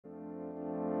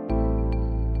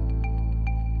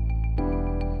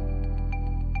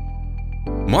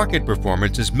Market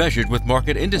performance is measured with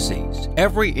market indices.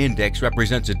 Every index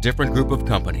represents a different group of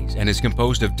companies and is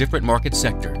composed of different market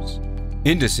sectors.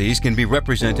 Indices can be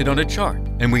represented on a chart,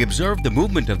 and we observe the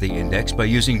movement of the index by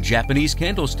using Japanese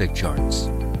candlestick charts.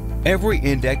 Every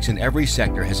index in every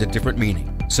sector has a different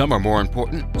meaning. Some are more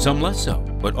important, some less so,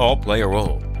 but all play a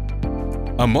role.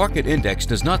 A market index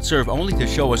does not serve only to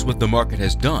show us what the market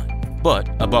has done, but,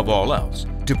 above all else,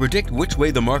 to predict which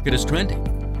way the market is trending.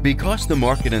 Because the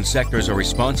market and sectors are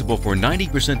responsible for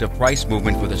 90% of price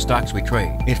movement for the stocks we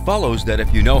trade, it follows that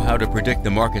if you know how to predict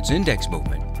the market's index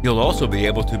movement, you'll also be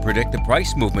able to predict the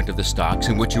price movement of the stocks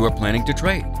in which you are planning to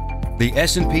trade. The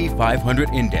S&P 500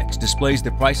 index displays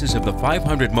the prices of the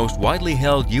 500 most widely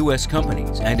held U.S.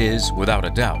 companies and is, without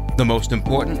a doubt, the most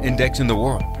important index in the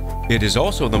world. It is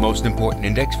also the most important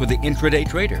index for the intraday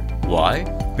trader. Why?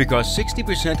 Because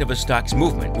 60% of a stock's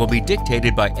movement will be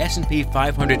dictated by S&P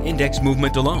 500 index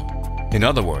movement alone. In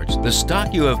other words, the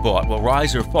stock you have bought will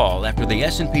rise or fall after the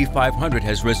S&P 500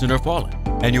 has risen or fallen,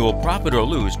 and you will profit or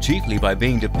lose chiefly by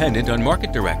being dependent on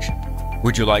market direction.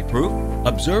 Would you like proof?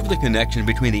 Observe the connection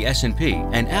between the S&P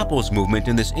and Apple's movement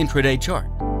in this intraday chart.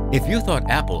 If you thought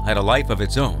Apple had a life of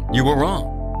its own, you were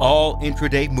wrong. All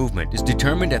intraday movement is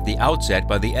determined at the outset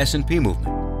by the S&P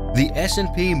movement. The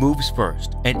S&P moves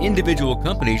first, and individual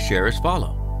companies' shares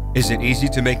follow. Is it easy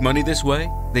to make money this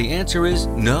way? The answer is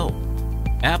no.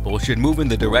 Apple should move in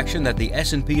the direction that the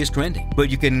S&P is trending,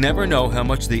 but you can never know how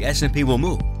much the S&P will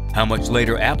move, how much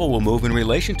later Apple will move in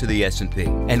relation to the S&P,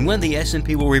 and when the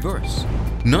S&P will reverse.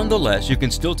 Nonetheless, you can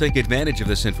still take advantage of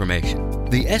this information.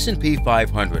 The S&P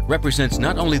 500 represents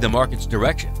not only the market's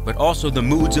direction, but also the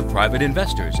moods of private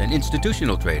investors and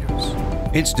institutional traders.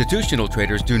 Institutional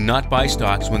traders do not buy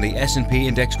stocks when the S&P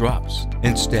index drops.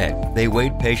 Instead, they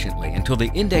wait patiently until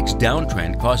the index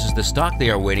downtrend causes the stock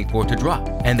they are waiting for to drop,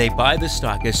 and they buy the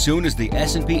stock as soon as the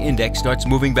S&P index starts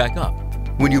moving back up.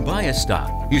 When you buy a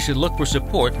stock, you should look for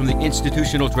support from the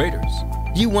institutional traders.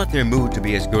 You want their mood to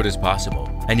be as good as possible,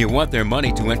 and you want their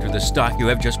money to enter the stock you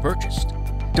have just purchased.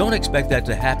 Don't expect that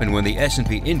to happen when the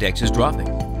S&P index is dropping.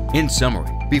 In summary,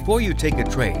 before you take a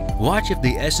trade, watch if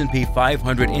the S&P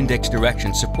 500 index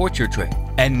direction supports your trade,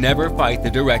 and never fight the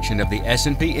direction of the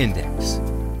S&P index.